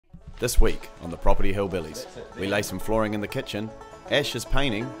This week on the Property Hillbillies, we lay some flooring in the kitchen, Ash is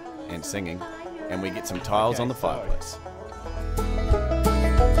painting and singing, and we get some tiles on the fireplace.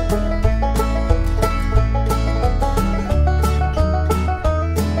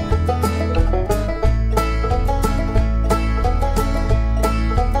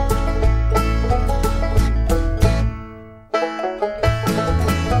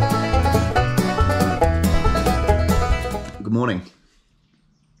 Good morning.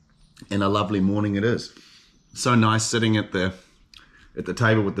 And a lovely morning it is. So nice sitting at the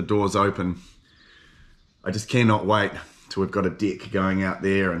table with the doors open. I just cannot wait till we've got a deck going out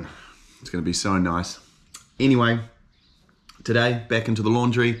there, and it's going to be so nice. Anyway, today back into the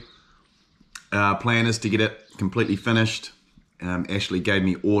laundry. Plan is to get it completely finished. Ashley gave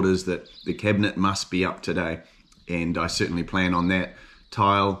me orders that the cabinet must be up today, and I certainly plan on that.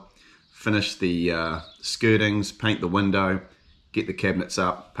 Tile, finish the skirtings, paint the window, get the cabinets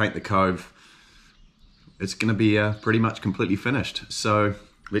up, paint the cove. It's going to be pretty much completely finished. So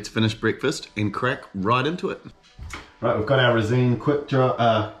let's finish breakfast and crack right into it. Right, we've got our Resene quick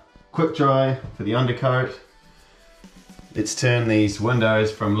dry for the undercoat. Let's turn these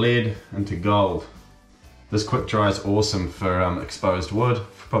windows from lead into gold. This quick dry is awesome for exposed wood.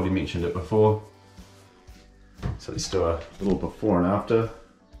 I've probably mentioned it before. So let's do a little before and after.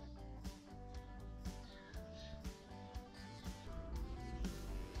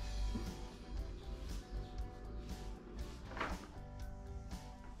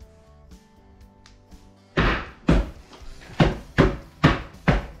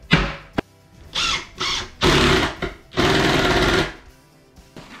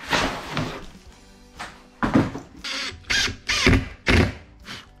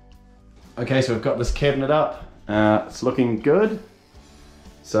 Okay, so we've got this cabinet up. It's looking good.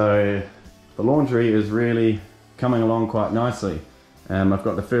 So the laundry is really coming along quite nicely. I've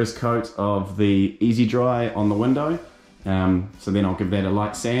got the first coat of the Easy Dry on the window. So then I'll give that a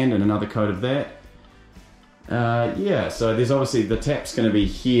light sand and another coat of that. Yeah, so there's obviously the tap's going to be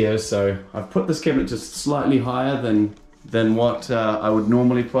here. So I've put this cabinet just slightly higher than what I would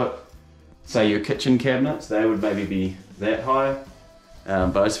normally put, say, your kitchen cabinets. They would maybe be that high.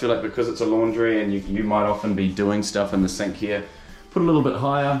 But I just feel like because it's a laundry and you might often be doing stuff in the sink here, put a little bit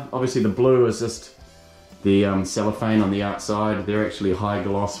higher. Obviously the blue is just the cellophane on the outside. They're actually high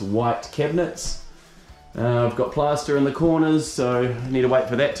gloss white cabinets. I've got plaster in the corners, so I need to wait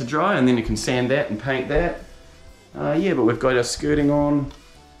for that to dry and then you can sand that and paint that. Yeah, but we've got our skirting on,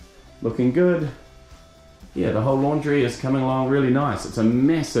 looking good. Yeah, the whole laundry is coming along really nice. It's a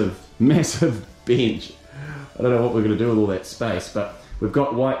massive, massive bench. I don't know what we're going to do with all that space, but we've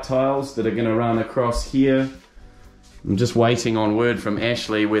got white tiles that are going to run across here. I'm just waiting on word from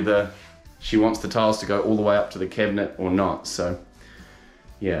Ashley whether she wants the tiles to go all the way up to the cabinet or not. So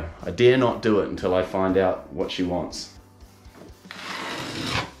yeah, I dare not do it until I find out what she wants.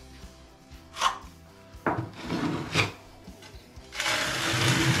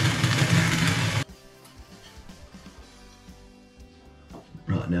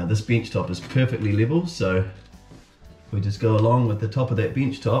 Right, now this bench top is perfectly level, so we just go along with the top of that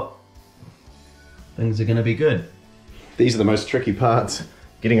bench top, things are going to be good. These are the most tricky parts,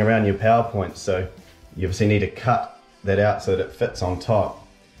 getting around your PowerPoint, so you obviously need to cut that out so that it fits on top.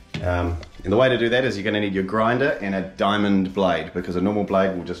 And the way to do that is you're going to need your grinder and a diamond blade, because a normal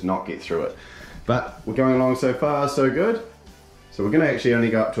blade will just not get through it. But we're going along so far, so good. So we're going to actually only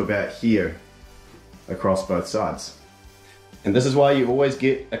go up to about here across both sides. And this is why you always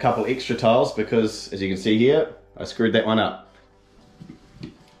get a couple extra tiles, because as you can see here, I screwed that one up.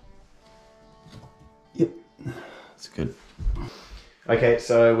 Yep, that's good. Okay,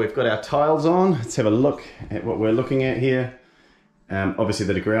 so we've got our tiles on. Let's have a look at what we're looking at here. Obviously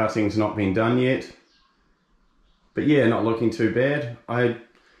the grouting's not been done yet. But yeah, not looking too bad.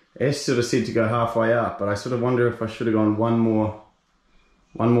 Ash sort of said to go halfway up, but I sort of wonder if I should have gone one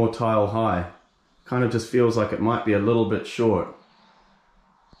more tile high. Kind of just feels like it might be a little bit short.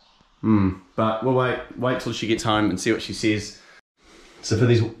 But we'll wait till she gets home and see what she says. So for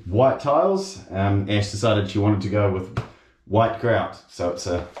these white tiles, Ash decided she wanted to go with white grout. So it's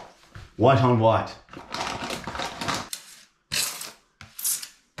a white on white.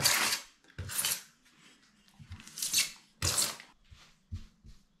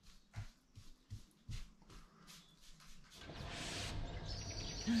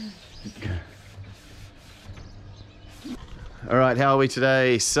 Okay. All right, how are we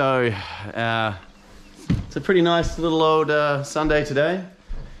today? So, it's a pretty nice little old Sunday today.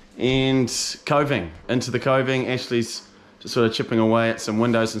 And coving, into the coving. Ashley's just sort of chipping away at some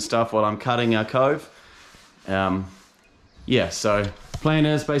windows and stuff while I'm cutting our cove. Yeah, so plan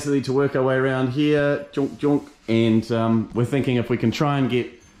is basically to work our way around here, junk junk, and we're thinking if we can try and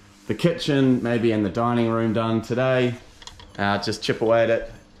get the kitchen maybe and the dining room done today, just chip away at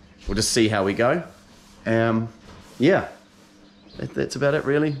it. We'll just see how we go. Yeah, that's about it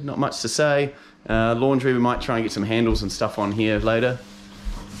really, not much to say. Laundry, we might try and get some handles and stuff on here later.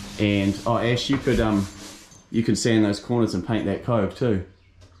 And oh Ash, you can sand those corners and paint that cove too.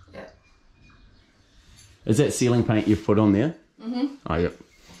 Yeah. Is that ceiling paint you've put on there? Mm-hmm. Oh, yeah.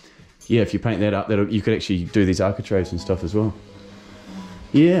 Yeah, if you paint that up, you could actually do these architraves and stuff as well.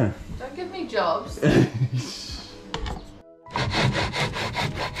 Yeah. Don't give me jobs.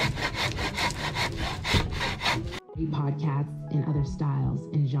 Podcasts in other styles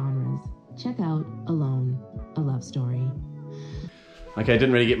and genres. Check out Alone, a Love Story. Okay,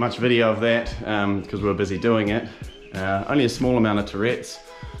 didn't really get much video of that because we were busy doing it. Only a small amount of turrets,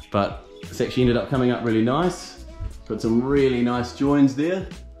 but it's actually ended up coming up really nice. Got some really nice joins there,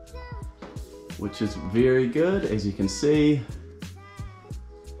 which is very good, as you can see.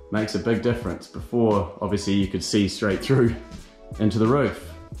 Makes a big difference. Before, obviously, you could see straight through into the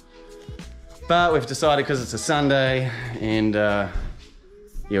roof. But we've decided because it's a Sunday and yeah,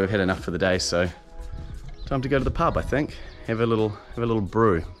 we've had enough for the day, so time to go to the pub, I think. Have a little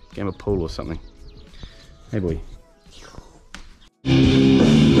brew, game of pool or something. Hey boy.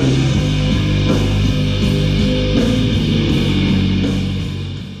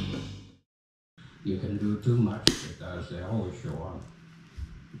 You can do too much, as they always show up.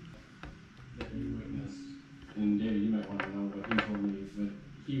 And David, you might want to know, but he told me that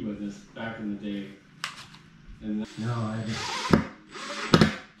he witnessed back in the day. And No,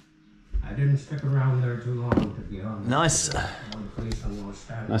 I didn't stick around there too long, to be honest. nice, Nice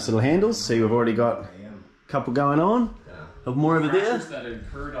nice little handles. See, we've already got a couple going on. Have more over there. That had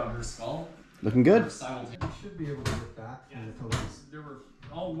occurred on her skull. Looking good. Simultaneously. Should be able to get that from the police. There were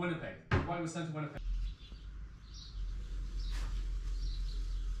all Winnipeg. Why was sent to Winnipeg?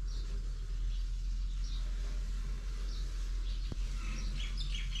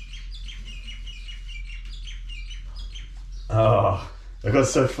 Oh, I got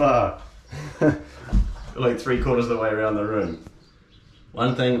so far. Like 3/4 of the way around the room.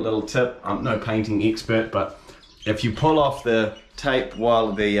 One thing, little tip, I'm no painting expert, but if you pull off the tape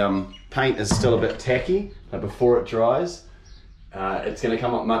while the paint is still a bit tacky, like before it dries, it's going to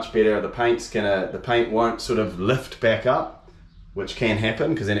come up much better. The paint won't sort of lift back up, which can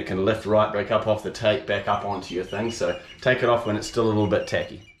happen because then it can lift right back up off the tape back up onto your thing. So take it off when it's still a little bit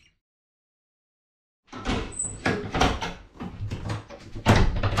tacky.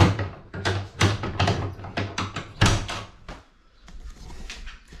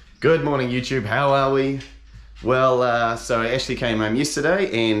 Good morning YouTube, how are we? Well, so Ashley came home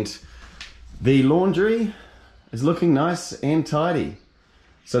yesterday and the laundry is looking nice and tidy.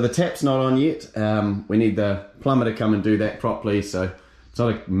 So the tap's not on yet. We need the plumber to come and do that properly, so it's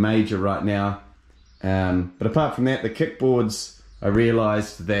not a major right now. But apart from that, the kickboards, I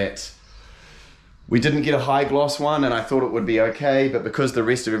realized that we didn't get a high gloss one and I thought it would be okay, but because the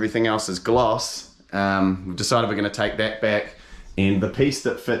rest of everything else is gloss, we've decided we're gonna take that back. And the piece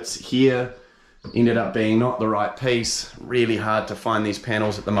that fits here ended up being not the right piece. Really hard to find these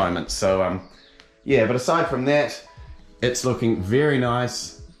panels at the moment. So yeah, but aside from that, it's looking very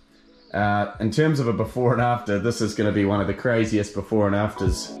nice. In terms of a before and after, this is going to be one of the craziest before and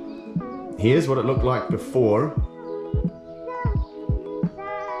afters. Here's what it looked like before.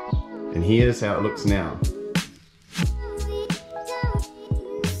 And here's how it looks now.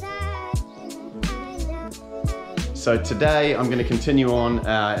 So today I'm going to continue on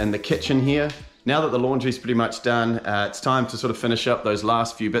in the kitchen here. Now that the laundry's pretty much done, it's time to sort of finish up those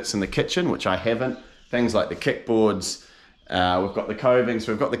last few bits in the kitchen, which I haven't. Things like the kickboards, we've got the coving,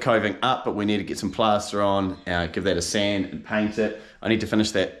 so we've got the coving up, but we need to get some plaster on, give that a sand and paint it. I need to finish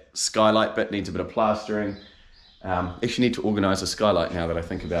that skylight bit, needs a bit of plastering. Actually need to organise a skylight now that I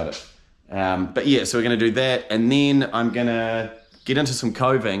think about it. But yeah, so we're going to do that, and then I'm going to get into some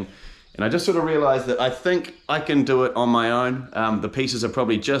coving. And I just sort of realized that I think I can do it on my own. The pieces are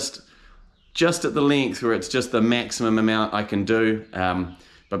probably just at the length where it's just the maximum amount I can do.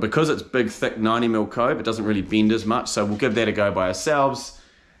 But because it's big, thick 90mm cove, it doesn't really bend as much. So we'll give that a go by ourselves.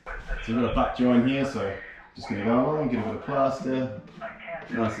 So we've got a butt joint here, so just gonna go along, get a bit of plaster.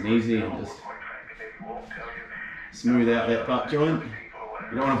 Nice and easy, and just smooth out that butt joint.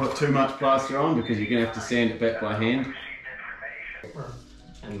 You don't want to put too much plaster on because you're gonna have to sand it back by hand.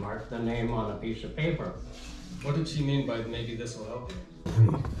 And mark the name on a piece of paper. What did she mean by maybe this will help you?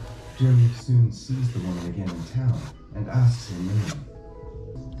 Wait, Jeremy soon sees the woman again in town and asks her name.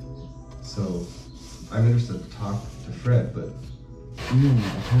 So, I'm interested to talk to Fred, but Ian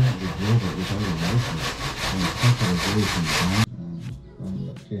apparently drove it without a license and a couple of days from town. I ended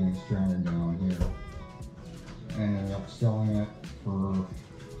up getting stranded down here. And ended up selling it for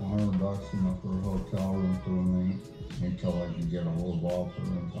 $100, enough for a hotel room for the night, until I could get a hold of Walter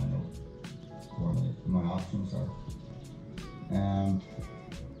and find out what my options are. And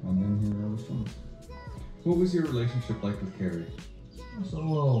I've been here ever since. What was your relationship like with Carrie? It's a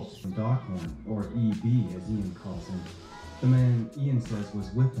little Doc one, or EB as Ian calls him. The man Ian says was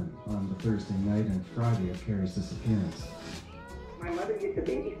with him on the Thursday night and Friday of Carrie's disappearance. My mother used to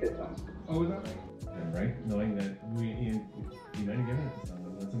babysit them. Oh, is that right? And right, knowing that Ian might have given it to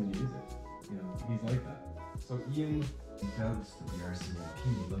someone, let someone use it. You know, he's like that. So Ian doubts that the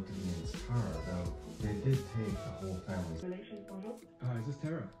RCMP looked at Ian's car, though they did take the whole family's. Relations, bonjour. Hi, is this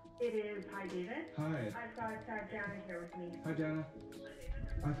Tara? It is. Hi, David. Hi. I've got Janet here with me. Hi, Dana.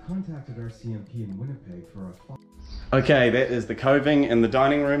 I've contacted RCMP in Winnipeg for a... Okay, that is the coving and the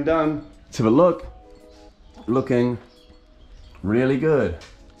dining room done. Let's have a look. Looking really good.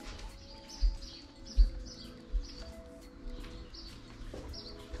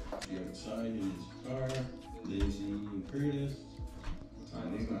 The outside in his car, Daisy and Curtis. I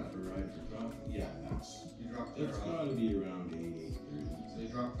think that's a ride for coffee. Yeah, that's. You dropped her off. It's got to be around 8:30. So you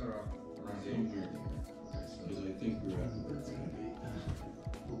dropped her off around somewhere there. Because I think we're at the birthday.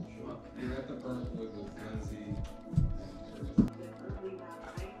 You're at the park with Nancy.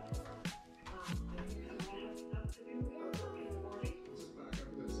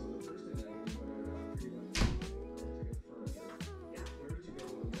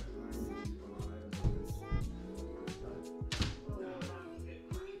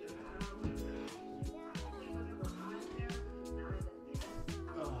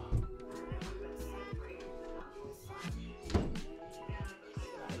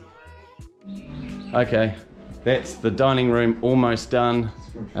 Okay, that's the dining room almost done.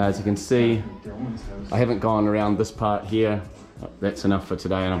 As you can see, I haven't gone around this part here. That's enough for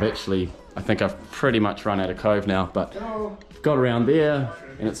today, and I think I've pretty much run out of cove now, but got around there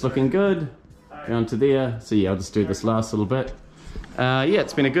and it's looking good. Down to there, so yeah, I'll just do this last little bit. Yeah,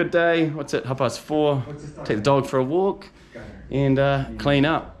 it's been a good day. What's it, 4:30? Take the dog for a walk and clean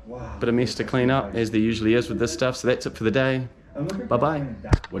up. Bit of mess to clean up, as there usually is with this stuff, so that's it for the day. Bye-bye.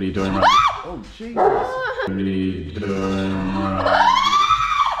 What are you doing right now? Oh, Jesus. What are you doing right?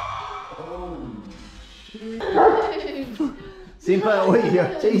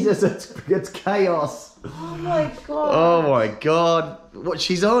 Senpai, Jesus, it's chaos. Oh my god. Oh my god. What,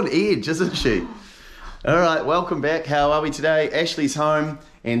 she's on edge, isn't she? Alright, welcome back. How are we today? Ashley's home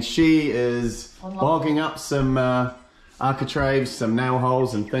and she is bogging up some architraves, some nail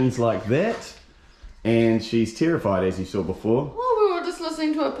holes and things like that. And she's terrified, as you saw before. Well, we were just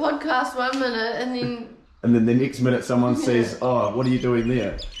listening to a podcast 1 minute and then... And then the next minute someone says, oh, what are you doing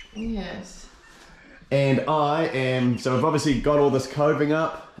there? Yes. And so I've obviously got all this coving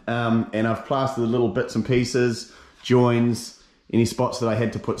up, and I've plastered the little bits and pieces, joins, any spots that I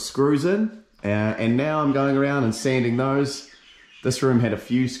had to put screws in. And now I'm going around and sanding those. This room had a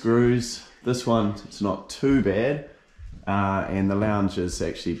few screws. This one, it's not too bad. And the lounge is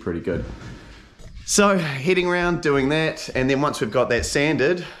actually pretty good. So heading around doing that, and then once we've got that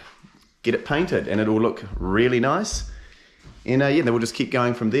sanded, get it painted and it'll look really nice. And yeah, then we'll just keep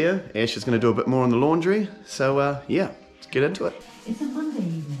going from there. Ash is going to do a bit more on the laundry. So yeah, let's get into it. It's a Monday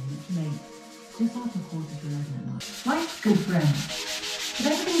evening, it's late, just after 11:15 at night. Life's good friend, but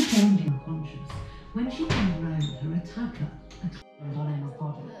everything changing unconscious. When she comes round, her attacker, on Emma's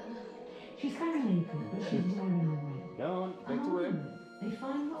body. She's very naked, but she's wearing a ring. Go on, back to work. They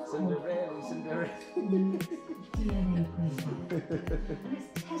find what's Cinderella. DNA profile, and it's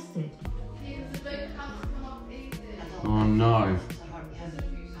tested. Oh no.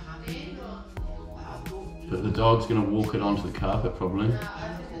 But the dog's gonna walk it onto the carpet probably.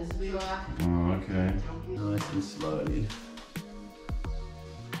 Oh, okay. Nice and slowly.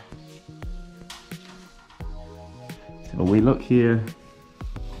 So we look here.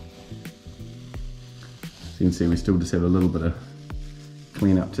 As you can see, we still just have a little bit of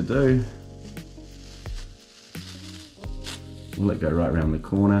clean up to do. We'll let go right around the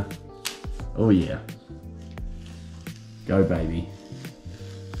corner. Oh yeah. Go baby.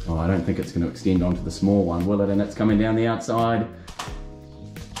 Oh, I don't think it's going to extend onto the small one, will it? And it's coming down the outside.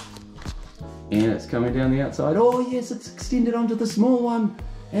 And it's coming down the outside. Oh yes, it's extended onto the small one.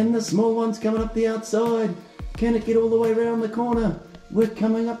 And the small one's coming up the outside. Can it get all the way around the corner? We're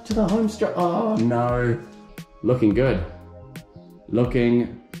coming up to the home straight. Oh no. Looking good.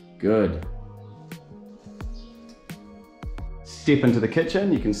 Looking good. Step into the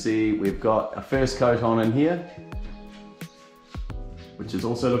kitchen. You can see we've got a first coat on in here. which is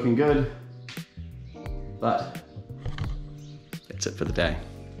also looking good. But that's it for the day.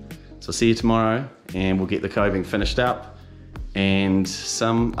 So I'll see you tomorrow and we'll get the coping finished up and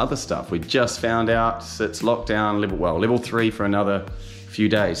some other stuff. We just found out it's lockdown level 3 for another few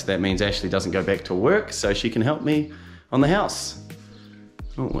days. That means Ashley doesn't go back to work, so she can help me on the house.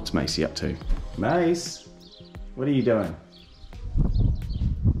 Oh, what's Macy up to? Mace, what are you doing?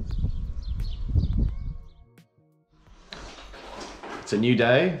 It's a new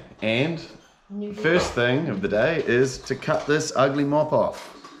day, and first thing of the day is to cut this ugly mop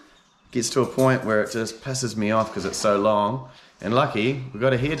off. Gets to a point where it just pisses me off because it's so long. And lucky, we've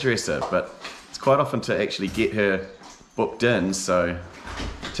got a hairdresser, but it's quite often to actually get her booked in, so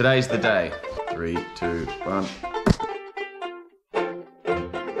today's the day. 3, 2, 1.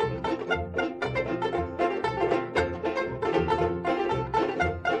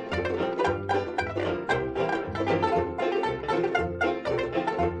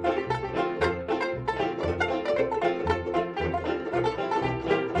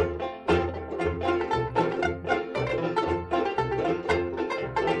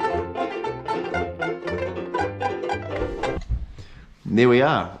 There we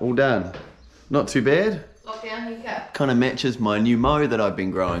are, all done. Not too bad. Lockdown haircut. Kind of matches my new mow that I've been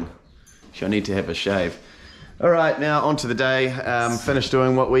growing. I need to have a shave. All right, now on to the day. Finished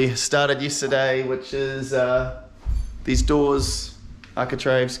doing what we started yesterday, which is these doors,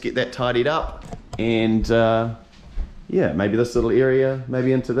 architraves, get that tidied up. And yeah, maybe this little area,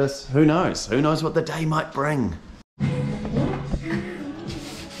 maybe into this. Who knows? Who knows what the day might bring?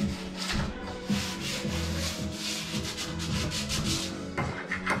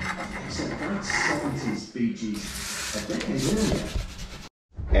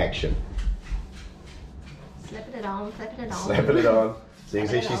 Action. Slapping it on, slapping it on. Slapping it on. So you can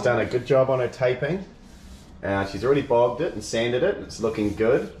see she's done a good job on her taping. She's already bogged it and sanded it. It's looking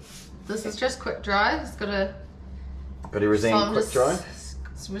good. This is just quick dry. It's got a Resene quick dry.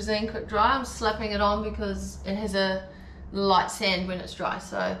 It's Resene quick dry. I'm slapping it on because it has a light sand when it's dry.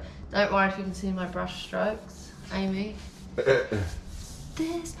 So don't worry if you can see my brush strokes, Amy.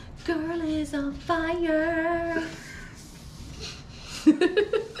 This girl is on fire.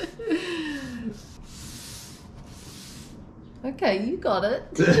 Okay, you got it.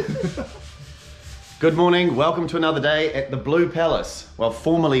 Good morning, welcome to another day at the Blue Palace. Well,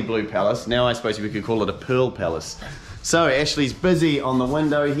 formerly Blue Palace, now I suppose we could call it a Pearl Palace. So Ashley's busy on the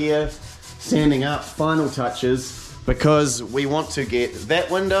window here, sanding up final touches, because we want to get that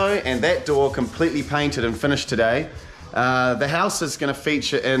window and that door completely painted and finished today. The house is going to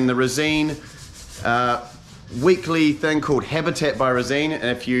feature in the Resene weekly thing called Habitat by Resene, and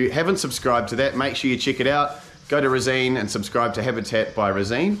if you haven't subscribed to that, make sure you check it out. Go to Resene and subscribe to Habitat by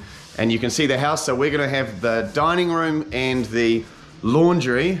Resene, and you can see the house. So we're going to have the dining room and the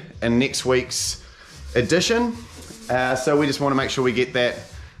laundry in next week's edition. So we just want to make sure we get that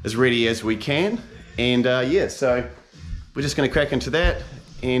as ready as we can, and yeah, so we're just going to crack into that,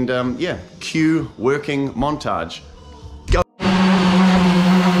 and yeah, cue working montage. Go.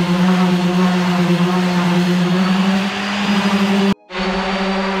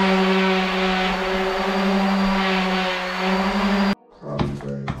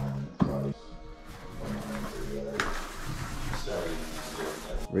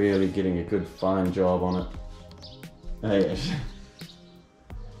 Really getting a good fine job on it. Hey,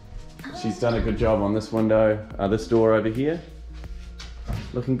 she's done a good job on this window, this door over here.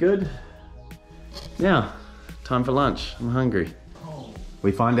 Looking good. Now, time for lunch. I'm hungry.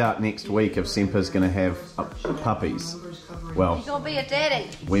 We find out next week if Semper's gonna have puppies. Well, He's gonna be a daddy.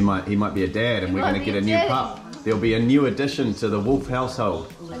 he might be a dad, and we're gonna get a new pup. There'll be a new addition to the wolf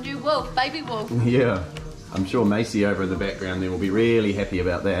household. A new wolf, baby wolf. Yeah. I'm sure Macy over in the background there will be really happy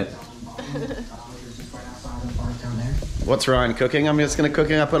about that. What's Ryan cooking? I'm just going to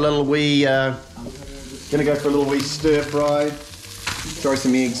cook up a little wee, gonna go for a little wee stir fry. Throw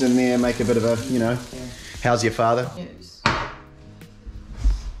some eggs in there, make a bit of a, you know, how's your father? Yes.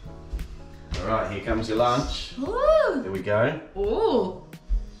 Alright, here comes your lunch. Ooh. There we go. Ooh.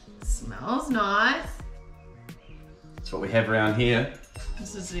 Smells nice. That's what we have around here.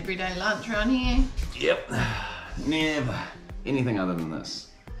 This is everyday lunch around here. Yep. Never anything other than this.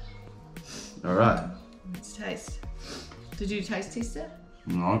 Alright. Let's taste. Did you taste test it?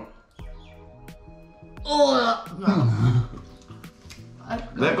 No. Oh, no.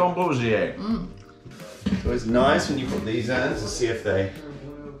 They're gone bullshit. So it's nice when you put these in to see if they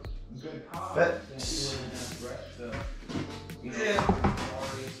fit.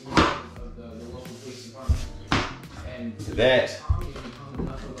 That.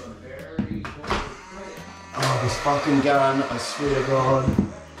 Oh. this fucking gun, I swear to God.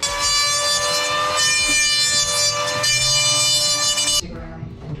 Instagram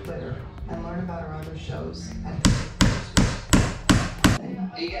and Twitter and learn about our other shows at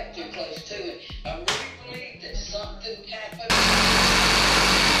He got too close to it. I really believe that something happened.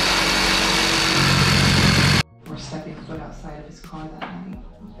 We're stepping foot outside of his car that night.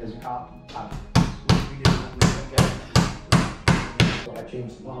 As a cop, we did not let that go. So I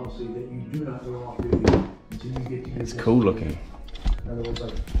changed the policy that you do not go off duty until you get to. It's cool looking. In other words,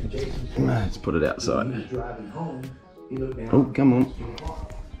 like Jason. Let's put it outside. He was driving home. He looked down. Oh, come on.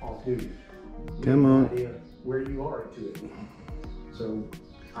 Off duty. Come on. Idea where you are to it. So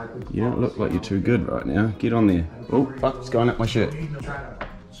I put. You don't look like you're too good right now. Get on there. Oh, fuck, it's going up my shirt. Try to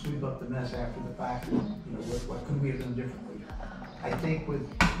sweep up the mess after the fact. You know, what could we have done differently? I think with,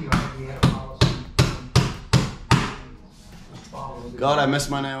 you know, we had a policy. God, I missed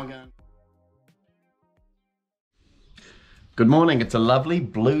my nail gun. Good morning. It's a lovely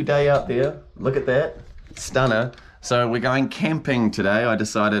blue day out there. Look at that. Stunner. So we're going camping today. I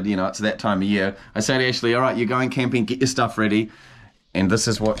decided, you know, it's that time of year. I say to Ashley, all right, you're going camping, get your stuff ready. And this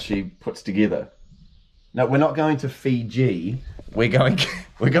is what she puts together. No, we're not going to Fiji. We're going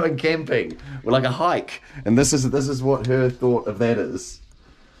camping. We're like a hike. And this is what her thought of that is.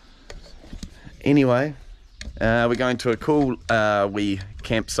 Anyway, we're going to a cool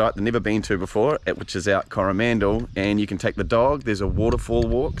campsite that I've never been to before, which is out Coromandel, and you can take the dog. There's a waterfall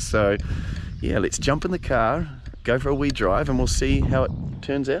walk. So yeah, let's jump in the car, go for a wee drive, and we'll see how it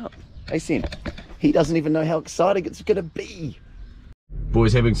turns out. Hey Sen, he doesn't even know how exciting it's gonna be.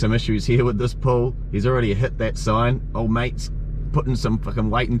 Boy's having some issues here with this pull. He's already hit that sign. Old mate's putting some fucking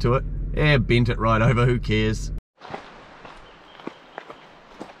weight into it. Yeah, bent it right over, who cares?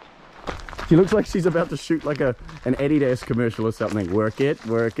 She looks like she's about to shoot like an Adidas commercial or something. Work it,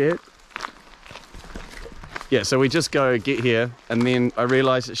 work it. Yeah, so we just go get here, and then I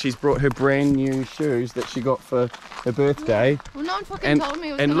realised that she's brought her brand new shoes that she got for her birthday. Well, no one fucking told me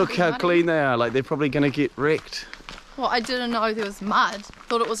it was And gonna look be how muddy. clean they are. Like, they're probably gonna get wrecked. Well, I didn't know there was mud.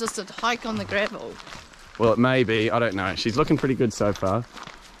 Thought it was just a hike on the gravel. Well, it may be, I don't know. She's looking pretty good so far.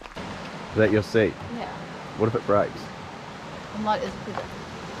 Is that your seat? Yeah. What if it breaks? I'm like, is it?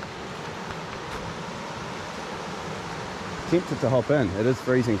 Tempted to hop in. It is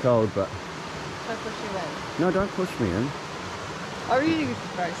freezing cold, but... Don't push you in. No, don't push me in. I really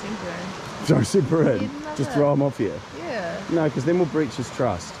very simple in. Don't super in. Yeah, Just throw him off here. Yeah. No, because then we'll breach his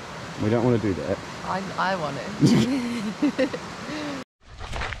trust. We don't want to do that. I want it.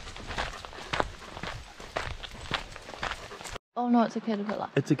 Oh no, it's a caterpillar.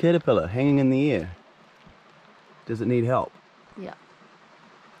 It's a caterpillar hanging in the air. Does it need help? Yeah.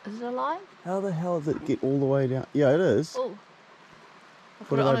 Is it alive? How the hell does it get all the way down? Yeah, it is. Oh.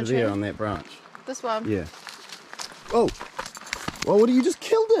 Put it over there on that branch. This one? Yeah. Oh! Well, what, you just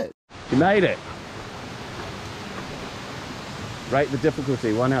killed it? You made it. Rate the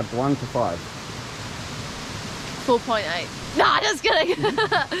difficulty, 1 to 5. 4.8. Nah, just kidding. Would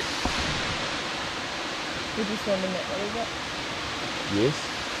you swim in that little bit? Yes.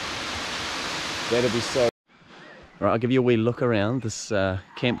 That'd be so... Right, I'll give you a wee look around this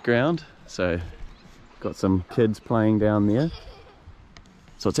campground. So, got some kids playing down there.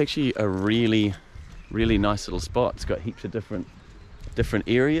 So it's actually a really, really nice little spot. It's got heaps of different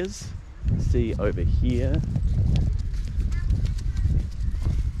areas. See over here.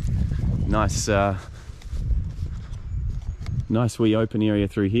 Nice, nice wee open area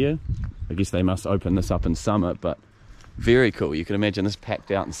through here. I guess they must open this up in summer, but very cool. You can imagine this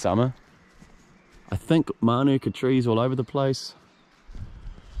packed out in summer. I think manuka trees all over the place.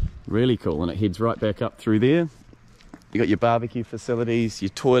 Really cool, and it heads right back up through there. You got your barbecue facilities, your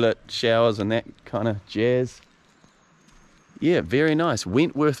toilet, showers, and that kind of jazz. Yeah, very nice.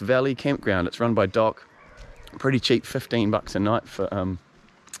 Wentworth Valley Campground. It's run by Doc. Pretty cheap, $15 a night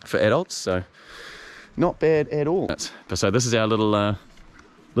for adults, so not bad at all. So this is our little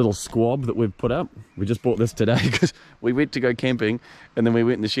squab that we've put up. We just bought this today because we went to go camping, and then we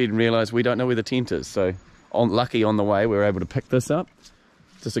went in the shed and realised we don't know where the tent is. So lucky on the way, we were able to pick this up.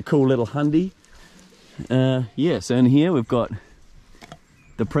 Just a cool little hundy. Yeah, so in here we've got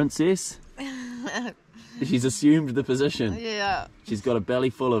the princess. She's assumed the position. Yeah. She's got a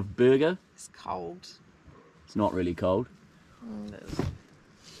belly full of burger. It's cold. It's not really cold. It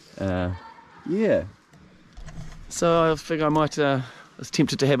is. Yeah. So I figure I might, I was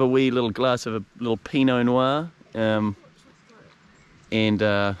tempted to have a wee little glass of a little Pinot Noir. And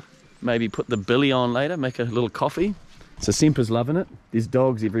maybe put the billy on later, make a little coffee. So Semper's loving it. There's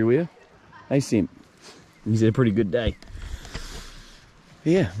dogs everywhere. Hey Semp. He's had a pretty good day.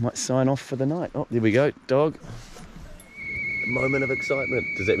 yeah, might sign off for the night. Oh, there we go, dog. A moment of excitement.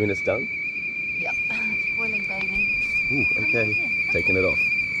 Does that mean it's done? Yep. It's boiling, baby. Ooh, okay. Taking it off.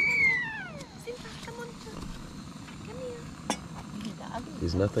 Simba, come on. Come here.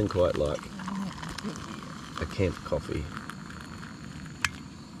 There's nothing quite like a camp coffee.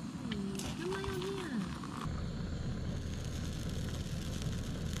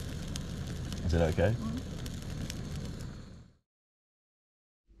 Is it okay?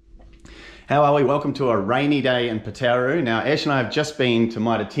 How are we? Welcome to a rainy day in Pataru. Now, Ash and I have just been to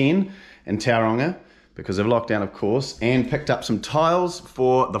Mitre 10 in Tauranga because of lockdown, of course, and picked up some tiles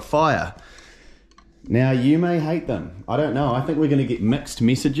for the fire. Now, you may hate them. I don't know. I think we're going to get mixed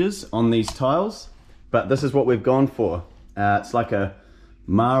messages on these tiles, but this is what we've gone for. It's like a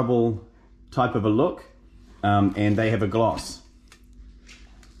marble type of a look, and they have a gloss.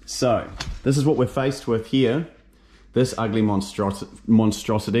 So, this is what we're faced with here. This ugly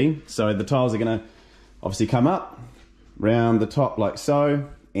monstrosity. So the tiles are going to obviously come up round the top like so,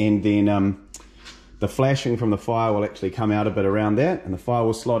 and then the flashing from the fire will actually come out a bit around that, and the fire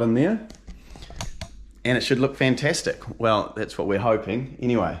will slot in there, and it should look fantastic. Well, that's what we're hoping.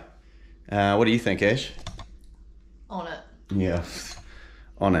 Anyway, what do you think, Ash? On it. Yeah,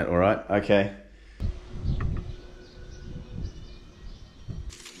 on it. All right. Okay.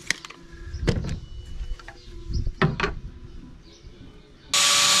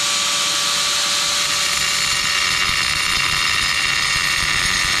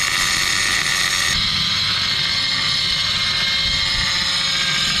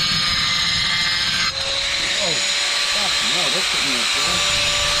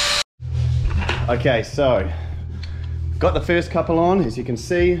 Okay, so got the first couple on, as you can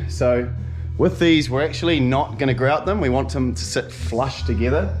see. So with these, we're actually not going to grout them. We want them to sit flush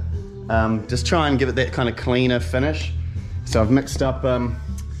together. Just try and give it that kind of cleaner finish. So I've mixed up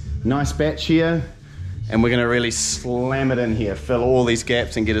nice batch here, and we're going to really slam it in here, fill all these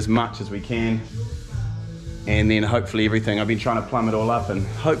gaps and get as much as we can. And then hopefully everything, I've been trying to plumb it all up, and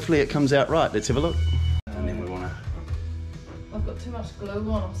hopefully it comes out right. Let's have a look. And then we want to... I've got too much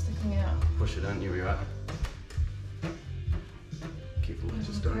glue on, I'm sticking out. Push it in, here we are. Careful,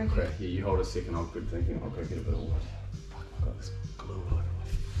 just don't crack. Here, you hold a second, I'm good thinking. I'll go get a bit of wood. Fuck, I've got this glue all over my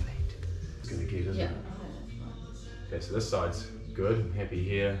feet. It's gonna get, isn't it? Okay, so this side's good. I'm happy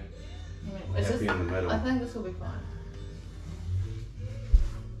here. I'm happy in the middle. I think this will be fine.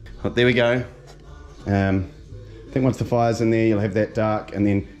 Oh, there we go. I think once the fire's in there, you'll have that dark, and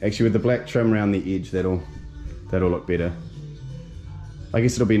then actually with the black trim around the edge, that'll look better. I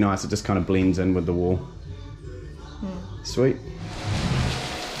guess it'll be nice, it just kind of blends in with the wall. Sweet.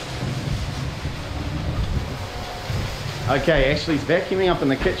 Okay, Ashley's vacuuming up in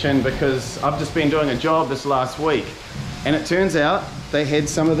the kitchen because I've just been doing a job this last week, and it turns out they had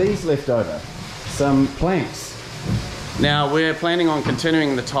some of these left over, some planks. Now we're planning on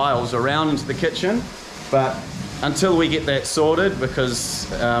continuing the tiles around into the kitchen, but until we get that sorted,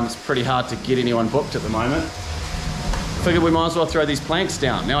 because it's pretty hard to get anyone booked at the moment, figured we might as well throw these planks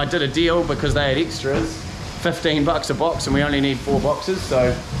down. Now I did a deal because they had extras, 15 bucks a box, and we only need 4 boxes,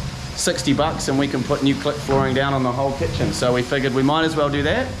 so 60 bucks and we can put new click flooring down on the whole kitchen. So we figured we might as well do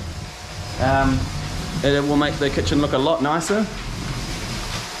that. It will make the kitchen look a lot nicer.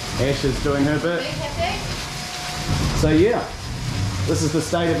 Ash is doing her bit. So yeah, this is the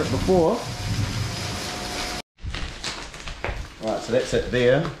state of it before. Right, so that's it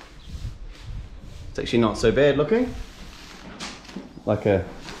there. It's actually not so bad looking. Like a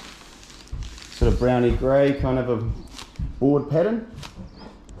sort of browny grey kind of a board pattern.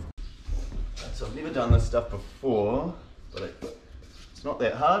 So I've never done this stuff before, but it's not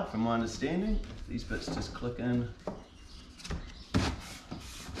that hard from my understanding. These bits just click in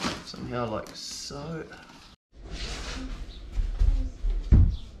somehow like so.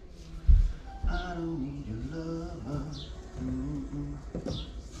 I don't need your love.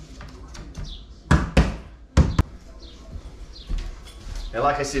 Now,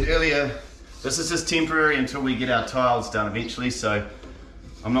 like I said earlier, this is just temporary until we get our tiles done eventually, so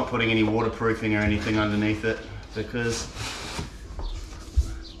I'm not putting any waterproofing or anything underneath it because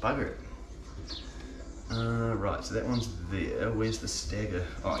bugger it. Right, so that one's there. Where's the stagger?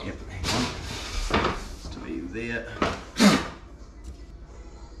 Oh, yep, hang on. It's to be there.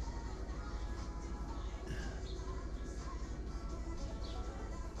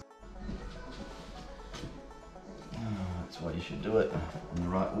 That's why you should do it in the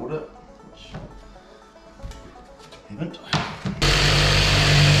right order, which I haven't.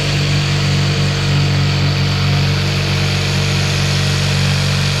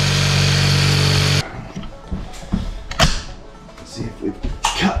 See if we've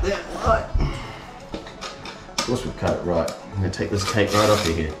take this tape right off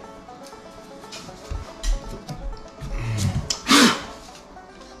of here.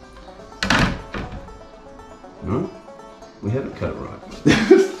 No, we haven't cut it right.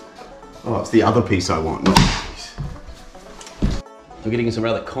 Oh, it's the other piece I want. Not this piece. We're getting some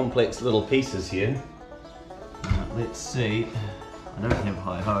rather complex little pieces here. Let's see. I don't have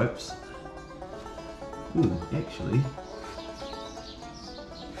high hopes. Ooh, actually,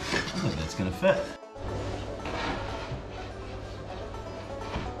 I think that's going to fit.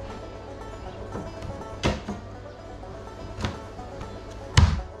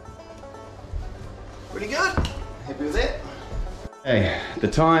 Pretty good. Happy with that? Hey, the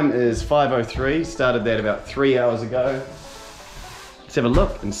time is 5:03. Started that about 3 hours ago. Let's have a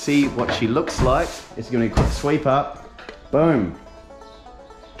look and see what she looks like. It's going to be a quick sweep up. Boom.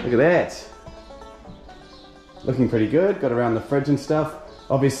 Look at that. Looking pretty good. Got around the fridge and stuff.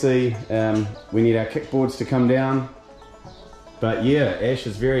 Obviously, we need our kickboards to come down. But yeah, Ash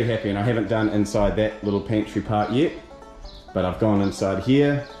is very happy, and I haven't done inside that little pantry part yet. But I've gone inside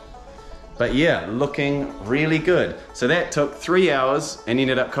here. But yeah, looking really good. So that took 3 hours and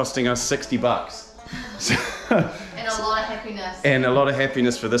ended up costing us 60 bucks. And a lot of happiness. And a lot of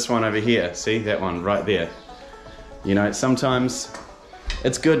happiness for this one over here. See, that one right there. You know, sometimes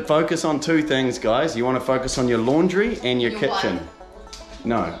it's good. Focus on two things, guys. You want to focus on your laundry and your kitchen. Wife.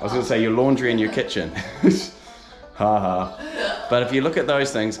 No, I was going to say your laundry and your kitchen. Ha ha. But if you look at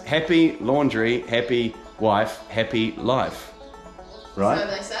those things, happy laundry, happy wife, happy life. Right?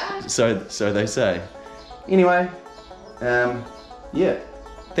 So they say. So they say. Anyway, yeah,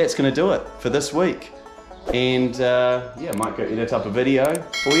 that's going to do it for this week. And yeah, might go edit up a video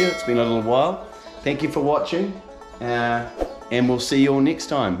for you. It's been a little while. Thank you for watching. And we'll see you all next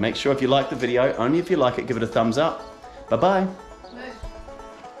time. Make sure if you like the video, only if you like it, give it a thumbs up. Bye-bye.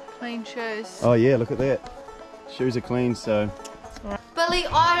 Clean shoes. Oh yeah, look at that. Shoes are clean, so. Billy,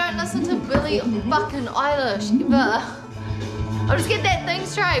 I don't listen to Billy fucking Eilish, but I'll just get that thing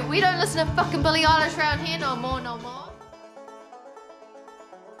straight. We don't listen to fucking Billie Eilish around here no more.